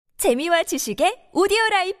재미와 지식의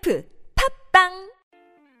오디오라이프 팝빵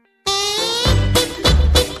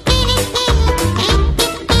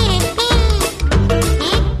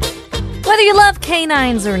Whether you love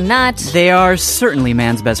canines or not, They are certainly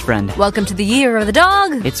man's best friend. welcome to the Year of the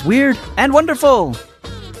Dog. It's weird and wonderful.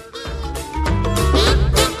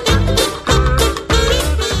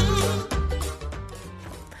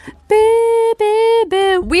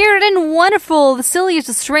 Weird and wonderful, the silliest,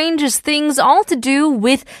 the strangest things, all to do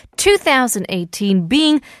with 2018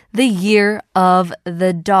 being the Year of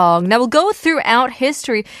the Dog. Now, we'll go throughout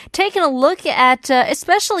history, taking a look at,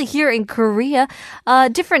 especially here in Korea,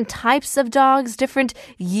 different types of dogs, different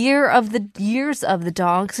years of the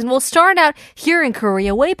dogs. And we'll start out here in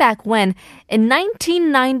Korea way back when, in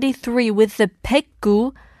 1993, with the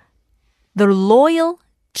Baekgu, the loyal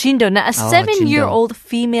Jindo. Now, a 7-year-old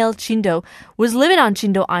female Jindo was living on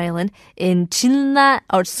Jindo Island in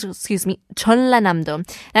Jeollanam-do.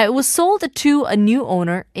 Now, it was sold to a new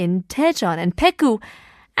owner in Daejeon, and Baekgu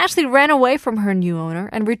actually ran away from her new owner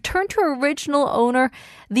and returned to her original owner,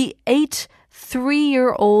 the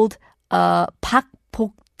 3-year-old Park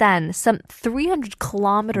Bok-dan, some 300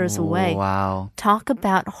 kilometers away. Wow. Talk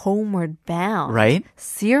about homeward bound. Right?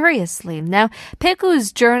 Seriously. Now,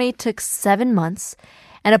 Baekgu's journey took 7 months.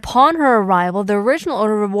 And upon her arrival, the original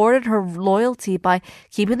owner rewarded her loyalty by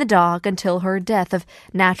keeping the dog until her death of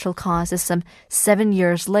natural causes some 7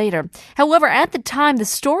 years later. However, at the time the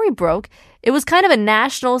story broke, it was kind of a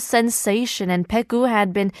national sensation, and Baekgu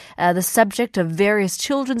had been the subject of various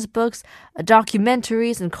children's books,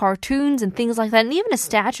 documentaries, and cartoons, and things like that. And even a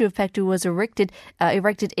statue of Baekgu was erected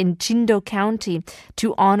in Jindo County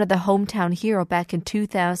to honor the hometown hero back in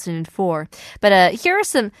 2004. But here are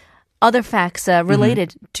some other facts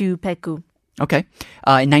related to Baekgu. Okay.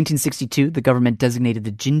 In 1962, the government designated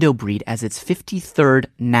the Jindo breed as its 53rd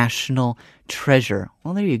national treasure.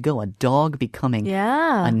 Well, there you go. A dog becoming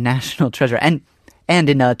a national treasure. And in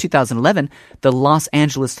 2011, the Los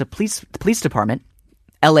Angeles Police Department,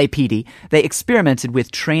 LAPD, they experimented with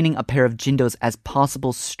training a pair of Jindos as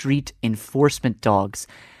possible street enforcement dogs.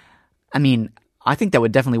 I mean, I think that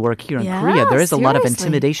would definitely work here in Korea. There is a lot of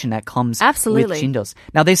intimidation that comes with Jindos.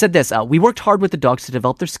 Now, they said this. We worked hard with the dogs to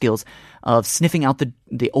develop their skills of sniffing out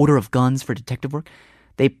the odor of guns for detective work.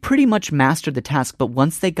 They pretty much mastered the task, but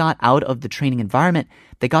once they got out of the training environment,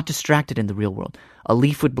 they got distracted in the real world. A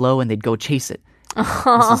leaf would blow and they'd go chase it.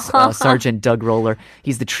 This is Sergeant Doug Roller.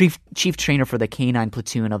 He's the chief trainer for the K-9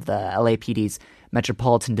 platoon of the LAPD's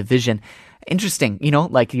Metropolitan Division. Interesting,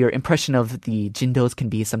 like your impression of the Jindos can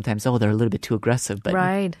be sometimes, they're a little bit too aggressive. But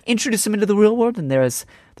introduce them into the real world and they're as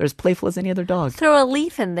playful as any other dog. Throw a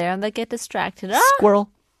leaf in there and they get distracted. Squirrel.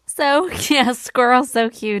 Squirrel, so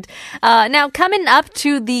cute. Now, coming up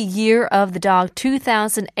to the Year of the Dog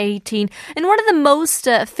 2018, and one of the most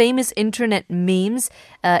famous internet memes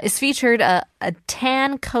is featured a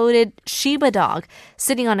tan-coated Shiba dog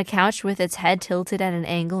sitting on a couch with its head tilted at an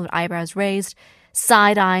angle and eyebrows raised,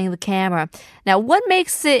 side-eyeing the camera. Now, what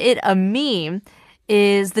makes it a meme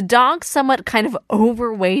is the dog's somewhat kind of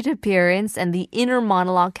overweight appearance and the inner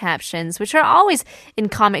monologue captions, which are always in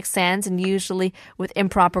Comic Sans and usually with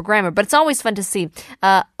improper grammar. But it's always fun to see.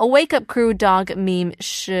 A wake-up crew dog meme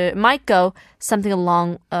might go something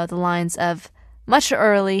along the lines of, much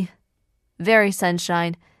early, very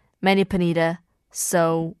sunshine, many panita,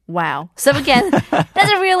 so wow. So again,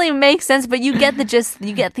 doesn't really make sense, but you get the gist,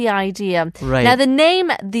 you get the idea. Right. Now the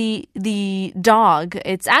name, the dog,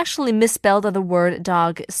 it's actually misspelled, or the word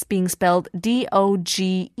dog being spelled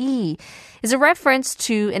D-O-G-E, is a reference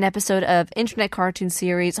to an episode of internet cartoon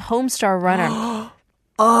series Homestar Runner.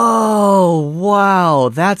 Oh, wow.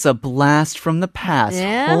 That's a blast from the past.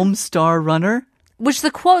 Yeah? Homestar Runner? Which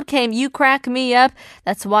the quote came, "You crack me up,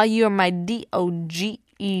 that's why you are my D-O-G-E."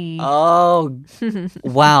 Oh,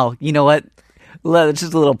 wow. You know what?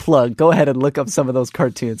 Just a little plug. Go ahead and look up some of those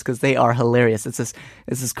cartoons because they are hilarious. It's this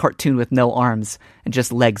cartoon with no arms and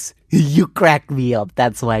just legs. You crack me up.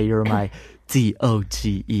 That's why you're my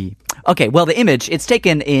D-O-G-E. Okay, well, the image, it's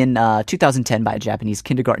taken in 2010 by a Japanese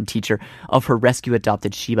kindergarten teacher of her rescue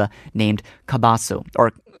adopted Shiba named Kabosu.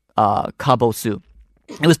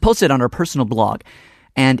 It was posted on her personal blog.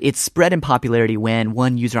 And it spread in popularity when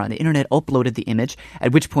one user on the internet uploaded the image,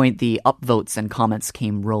 at which point the upvotes and comments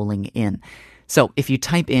came rolling in. So if you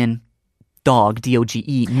type in dog,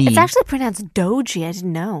 D-O-G-E, meme. It's actually pronounced doji. I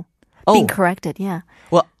didn't know. Being corrected, yeah.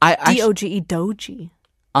 Well, D-O-G-E, doji.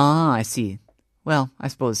 Ah, I see. Well, I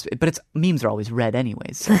suppose, but memes are always read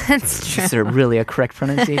anyways. So That's true. is there really a correct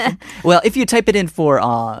pronunciation? Well, if you type it in for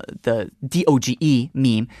the DOGE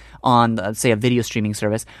meme on, say, a video streaming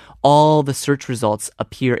service, all the search results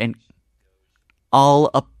appear in... all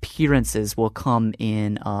appearances will come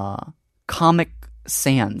in Comic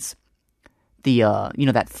Sans. The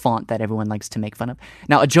that font that everyone likes to make fun of.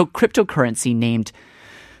 Now, a joke cryptocurrency named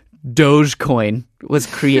Dogecoin was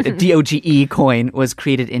created. DOGE coin was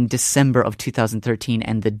created in December of 2013,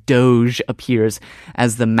 and the Doge appears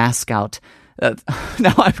as the mascot.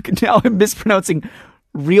 Now I'm mispronouncing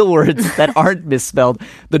real words that aren't misspelled.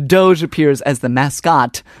 The Doge appears as the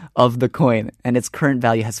mascot of the coin, and its current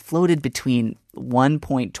value has floated between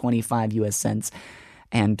 1.25 US cents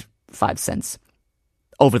and 5 cents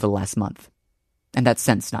over the last month. And that's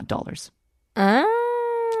cents, not dollars.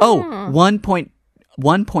 Oh,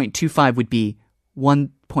 1.25 would be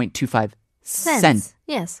 1.25 cents.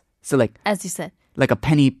 Yes. So like, as you said, like a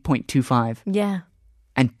penny 0.25. Yeah.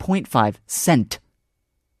 And 0.5 cent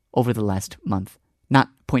over the last month. Not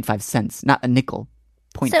 0.5 cents, not a nickel.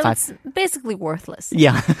 0.5. So it's basically worthless.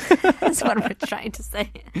 Yeah. That's what we're trying to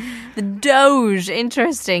say. The Doge,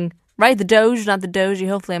 interesting. Right, the Doge, not the Doji.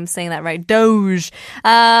 Hopefully I'm saying that right. Doge.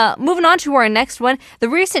 Moving on to our next one. The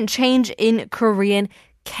recent change in Korean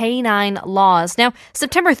canine laws. Now,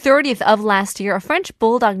 September 30th of last year, a French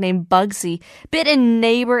bulldog named Bugsy bit a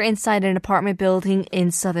neighbor inside an apartment building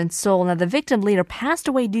in southern Seoul. Now, the victim later passed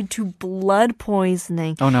away due to blood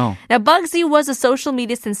poisoning. Oh, no. Now, Bugsy was a social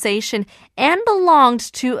media sensation and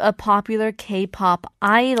belonged to a popular K-pop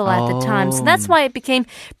idol at the time. So that's why it became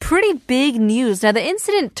pretty big news. Now, the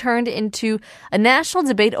incident turned into a national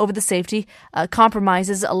debate over the safety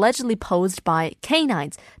compromises allegedly posed by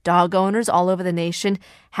canines. Dog owners all over the nation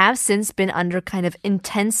have since been under kind of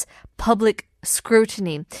intense public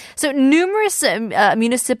scrutiny. So numerous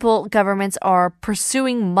municipal governments are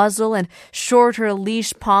pursuing muzzle and shorter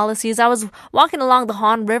leash policies. I was walking along the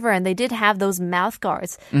Han River and they did have those mouth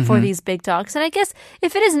guards for these big dogs. And I guess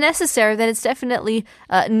if it is necessary, then it's definitely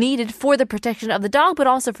needed for the protection of the dog, but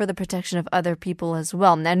also for the protection of other people as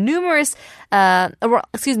well. Now, in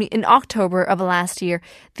October of last year,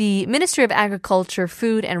 the Ministry of Agriculture,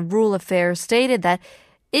 Food and Rural Affairs stated that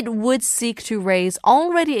it would seek to raise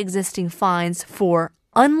already existing fines for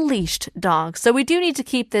unleashed dogs. So we do need to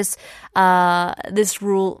keep this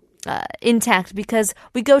rule intact because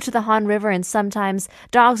we go to the Han River and sometimes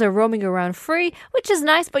dogs are roaming around free, which is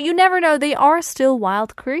nice, but you never know. They are still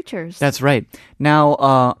wild creatures. That's right.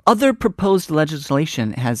 Now, other proposed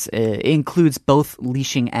legislation includes both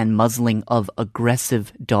leashing and muzzling of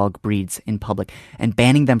aggressive dog breeds in public and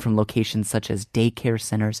banning them from locations such as daycare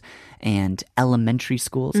centers and elementary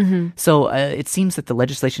schools. So it seems that the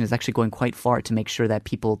legislation is actually going quite far to make sure that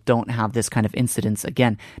people don't have this kind of incidents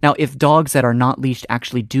again. Now, if dogs that are not leashed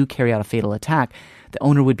actually do carry out a fatal attack, the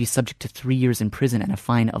owner would be subject to 3 years in prison and a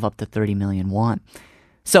fine of up to 30 million won.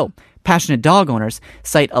 So, passionate dog owners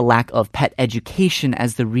cite a lack of pet education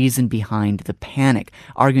as the reason behind the panic,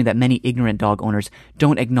 arguing that many ignorant dog owners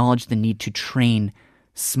don't acknowledge the need to train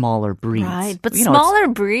smaller breeds. Right, but smaller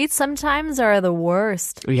breeds sometimes are the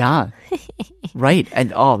worst. Yeah, right.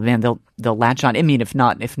 And oh man, they'll latch on. I mean, if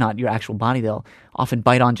not your actual body, they'll often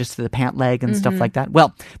bite on just to the pant leg and stuff like that.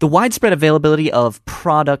 Well, the widespread availability of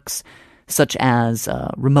products such as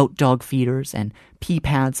remote dog feeders and pee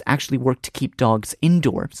pads actually work to keep dogs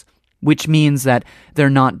indoors, which means that they're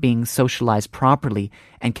not being socialized properly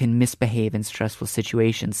and can misbehave in stressful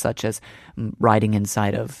situations such as riding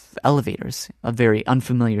inside of elevators, a very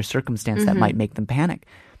unfamiliar circumstance that might make them panic.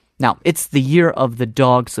 Now, it's the year of the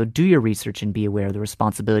dog, so do your research and be aware of the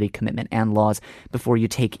responsibility, commitment, and laws before you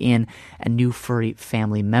take in a new furry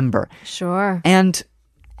family member. Sure. And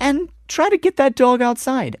try to get that dog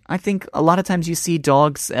outside. I think a lot of times you see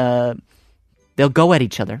dogs, they'll go at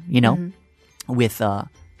each other, with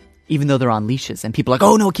even though they're on leashes. And people are like,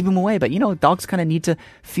 oh no, keep them away. But, dogs kind of need to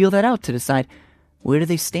feel that out to decide where do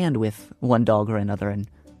they stand with one dog or another and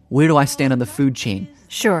where do I stand on the food chain?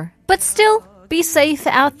 Sure. But still, be safe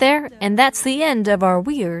out there. And that's the end of our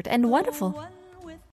Weird and Wonderful.